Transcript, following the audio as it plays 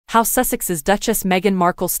How Sussex's Duchess Meghan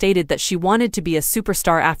Markle stated that she wanted to be a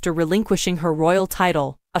superstar after relinquishing her royal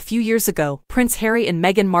title. A few years ago, Prince Harry and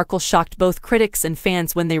Meghan Markle shocked both critics and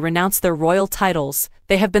fans when they renounced their royal titles.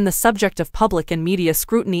 They have been the subject of public and media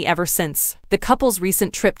scrutiny ever since. The couple's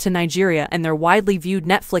recent trip to Nigeria and their widely viewed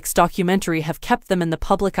Netflix documentary have kept them in the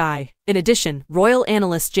public eye. In addition, royal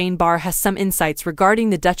analyst Jane Barr has some insights regarding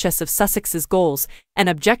the Duchess of Sussex's goals and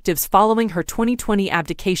objectives following her 2020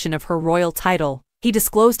 abdication of her royal title. He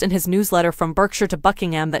disclosed in his newsletter from Berkshire to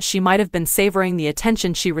Buckingham that she might have been savoring the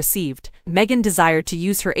attention she received. Meghan desired to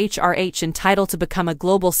use her HRH and title to become a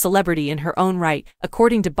global celebrity in her own right,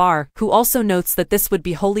 according to Barr, who also notes that this would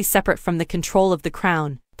be wholly separate from the control of the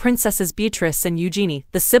crown. Princesses Beatrice and Eugenie,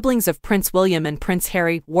 the siblings of Prince William and Prince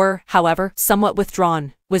Harry, were, however, somewhat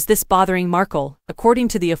withdrawn. Was this bothering Markle? According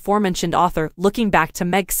to the aforementioned author, looking back to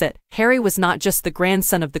Megxit, Harry was not just the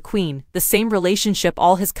grandson of the Queen, the same relationship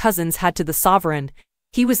all his cousins had to the sovereign.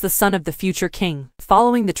 He was the son of the future king.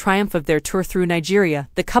 Following the triumph of their tour through Nigeria,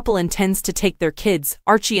 the couple intends to take their kids,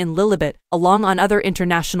 Archie and Lilibet, along on other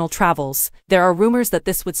international travels. There are rumors that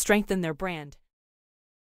this would strengthen their brand.